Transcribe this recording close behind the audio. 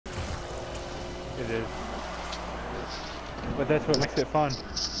It is. But that's what makes it fun.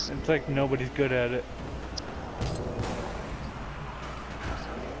 It's like nobody's good at it.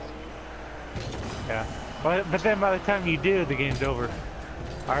 Yeah. But then by the time you do, the game's over.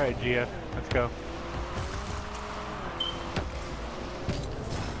 Alright, GF, let's go.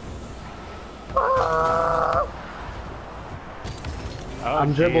 Oh,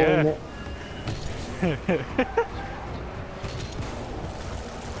 I'm dribbling it.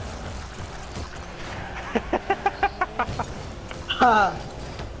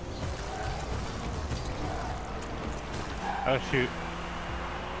 Oh shoot.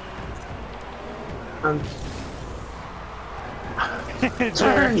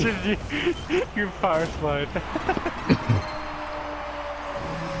 Turn! Your power slide.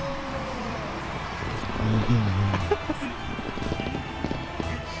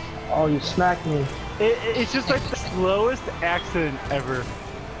 Oh, you smacked me. It's just like the slowest accident ever.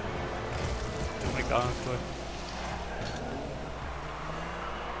 Like honestly.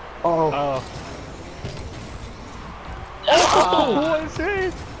 Oh. Oh. Oh, what a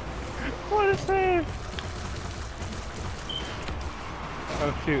save! What a save!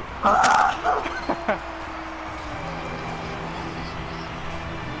 Oh shoot.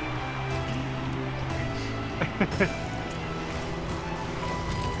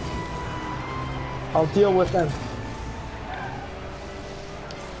 I'll deal with them.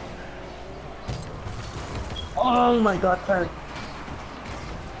 Oh my god, turn.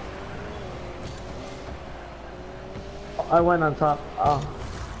 I went on top. Oh.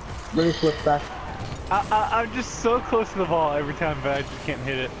 Let me flip back. I'm just so close to the ball every time, but I just can't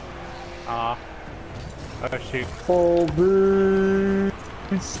hit it. Ah. Oh shoot. Full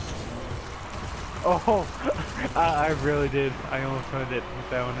boost. Oh, I really did. I almost wanted it with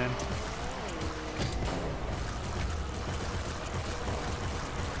that one in.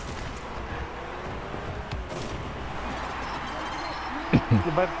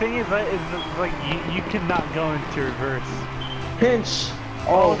 But the thing is, like you cannot go into reverse. Pinch.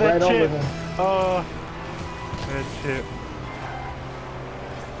 Oh, that right chip. over him. Oh, that chip.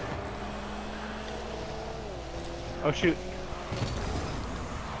 Oh shoot.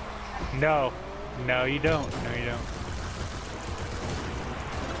 No. No, you don't. No, you don't.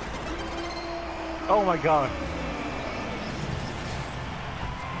 Oh my god.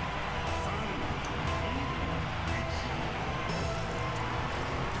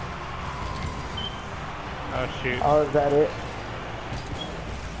 Oh shoot. Oh, is that it?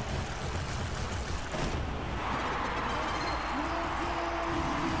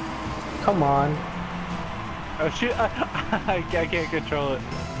 Come on. Oh shoot. I can't control it.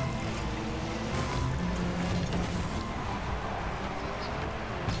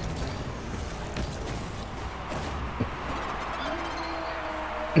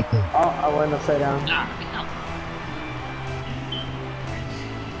 Oh, I went upside down.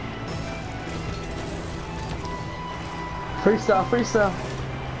 Freestyle, freestyle.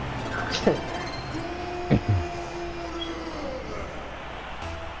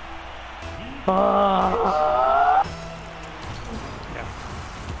 Yeah.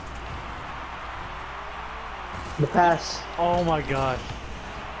 The pass. Oh my gosh.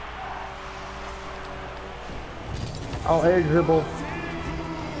 Oh, air dribble.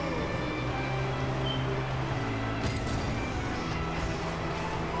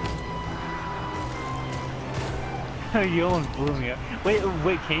 You almost blew me up. Wait,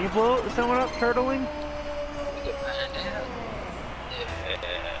 can you blow someone up turtling?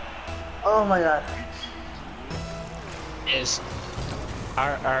 Oh my god. Yes.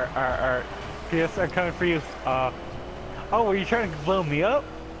 Yes, I'm coming for you. Oh, were you trying to blow me up?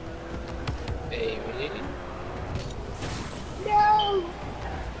 Baby. No!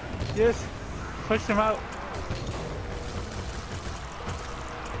 Yes. Push them out.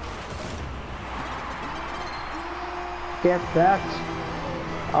 Get back.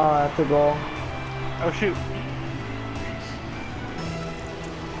 Oh, that's a goal. Oh shoot.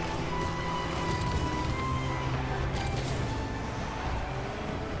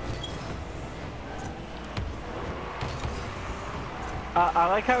 I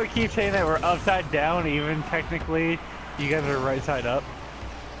like how we keep saying that we're upside down, even technically you guys are right side up.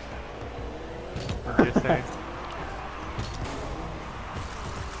 I'm just saying.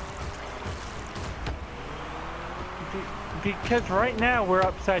 Because right now we're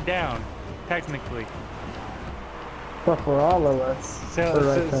upside down, technically. But for all of us.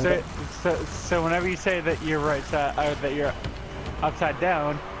 So whenever you say that you're right side, or that you're upside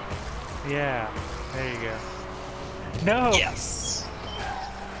down, yeah, there you go. No. Yes.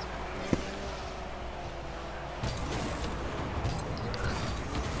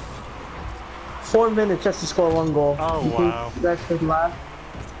 4 minutes just to score 1 goal. Oh, you wow. think that's his last?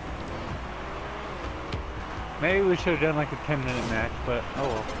 Maybe we should have done like a 10-minute match, but oh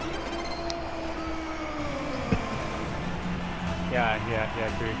well.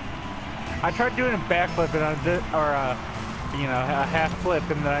 Yeah, agree. I tried doing a backflip and I did, you know, a half flip,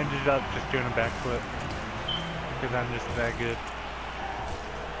 and then I ended up just doing a backflip because I'm just that good.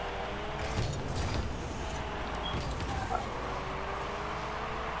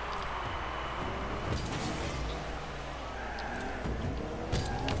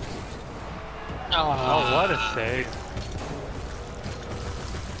 Oh, what a save.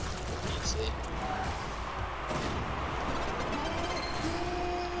 Easy.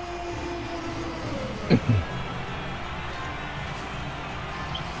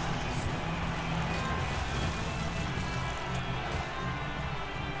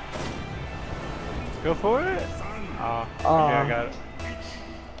 Go for it. Oh, okay, I got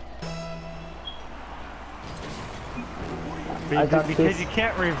it. Because you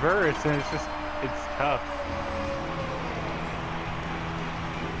can't reverse, and it's tough.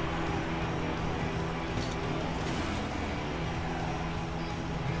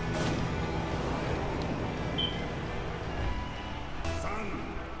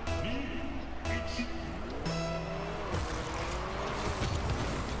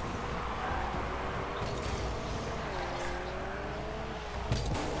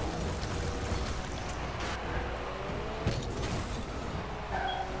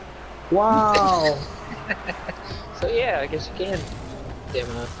 Wow. So yeah, I guess you can. Damn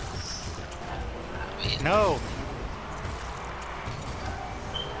it. No.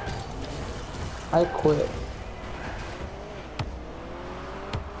 I quit.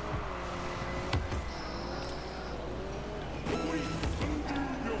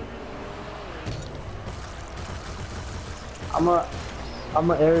 I'm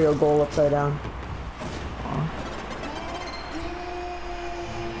a aerial goal upside down.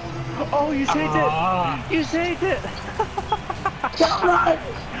 Oh, you saved it! You saved it!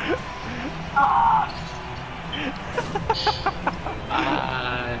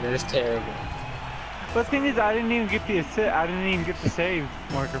 That's terrible. But the thing is, I didn't even get the assist. I didn't even get the save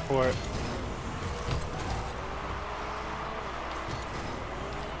marker for it.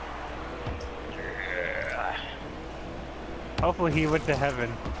 Hopefully he went to heaven.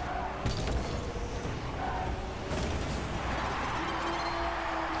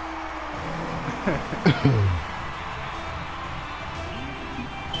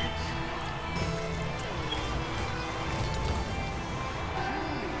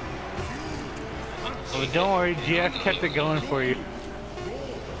 Well, don't worry, GF kept it going for you.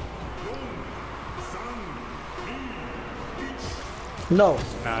 No.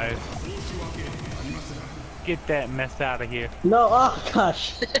 Nice. Get that mess out of here. No, oh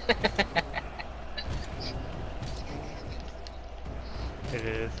gosh. It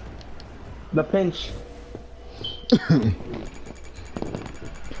is. The pinch.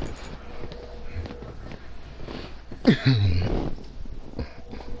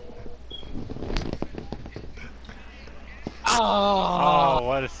 Oh,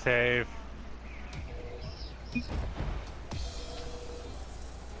 what a save.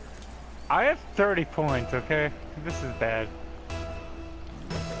 I have 30 points, okay? This is bad.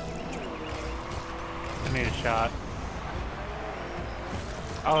 I need a shot.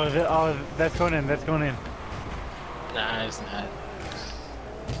 Oh, that's going in, that's going in. Nah, it's not.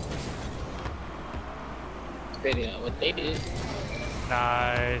 Depending on what they did.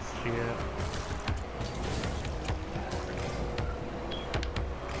 Nice shit.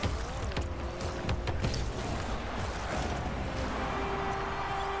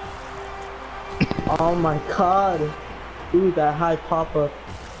 Oh my god. Ooh, that high pop-up.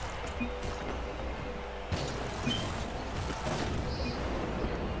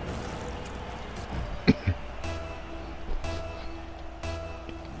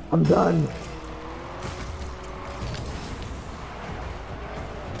 I'm done.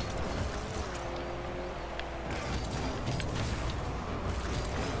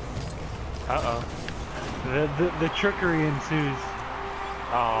 Uh-oh. The trickery ensues.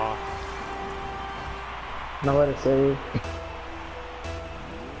 Aw. Nowhere to save.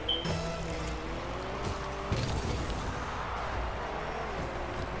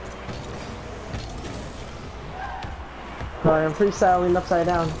 Alright, I'm freestyling upside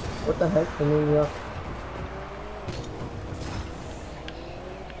down. What the heck? I mean, yeah.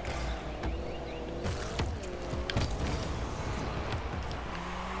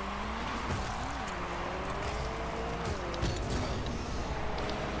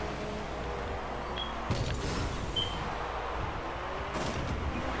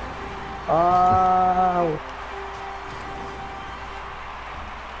 Oh.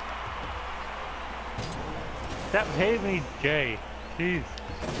 Stop hitting me, Jay. Jeez.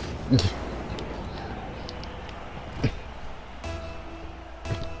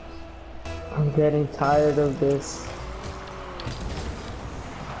 I'm getting tired of this.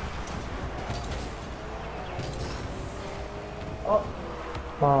 Oh.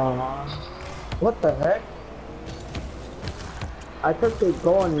 What the heck? I took the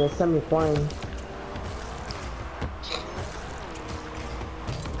goal in the semi-final.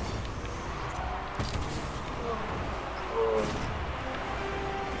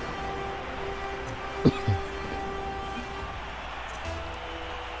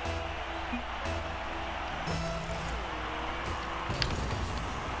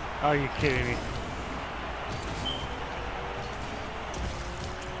 Oh, you kidding me?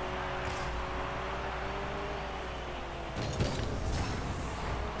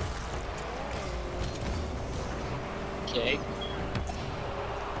 Okay.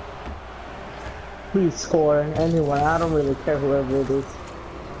 Please score, anyone. I don't really care whoever it is.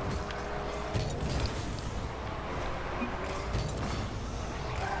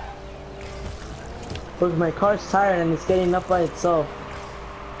 Look, my car's tired and it's getting up by itself.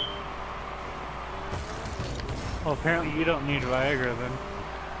 Well, apparently you don't need Viagra then.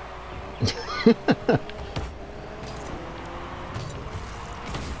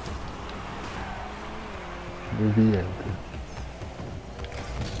 Bien.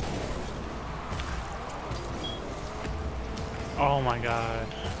 Oh my gosh.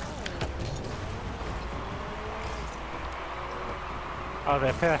 Oh,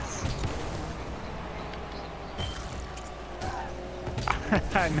 that pass.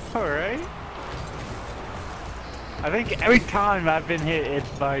 I know, right? I think every time I've been hit, it's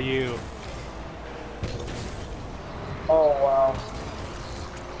by you. Oh wow.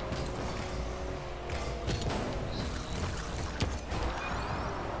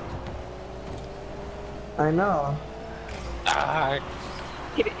 I know. Ah,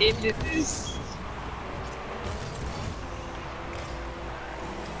 get into this.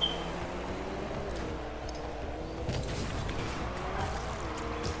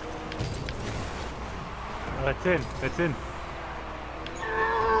 Oh, that's in. That's in.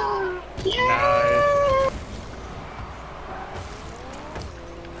 Yeah. Nice.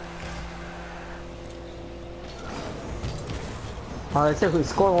 Oh, I said we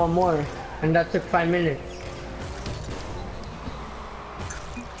score one more, and that took 5 minutes.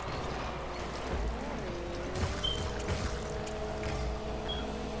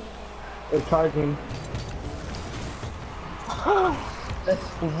 They're charging.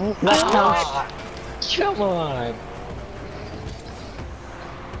 Let's count. Come on.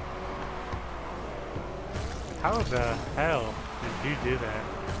 How the hell did you do that?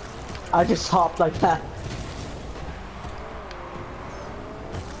 I just hopped like that.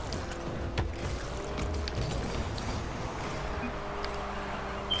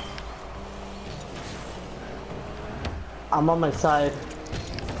 I'm on my side.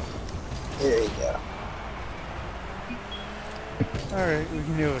 There you go. Alright, we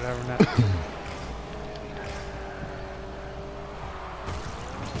can do whatever now.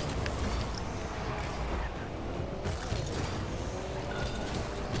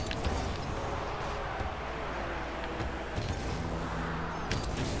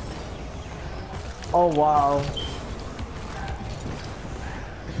 Oh wow.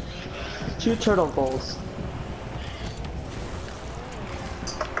 2 turtle goals.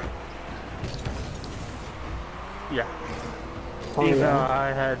 Yeah. Oh, Even though yeah.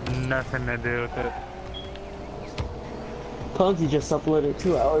 I had nothing to do with it. Ponzi just uploaded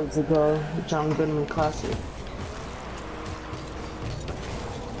 2 hours ago, John Goodman Classic.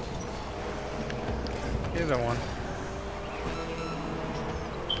 Either one.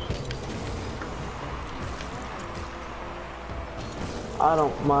 I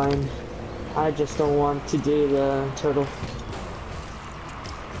don't mind. I just don't want to do the turtle.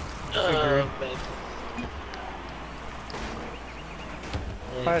 Agreed. Man.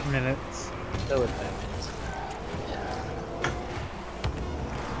 5 minutes. Go with 5 minutes.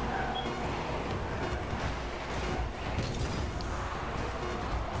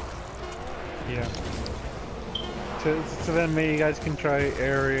 Yeah. So then maybe you guys can try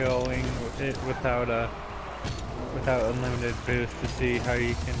aerialing it without unlimited boost to see how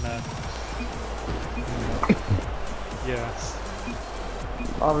you can yeah.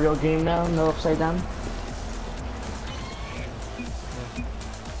 Oh, real game now? No upside down? Yeah.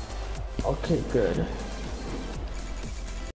 Okay, good.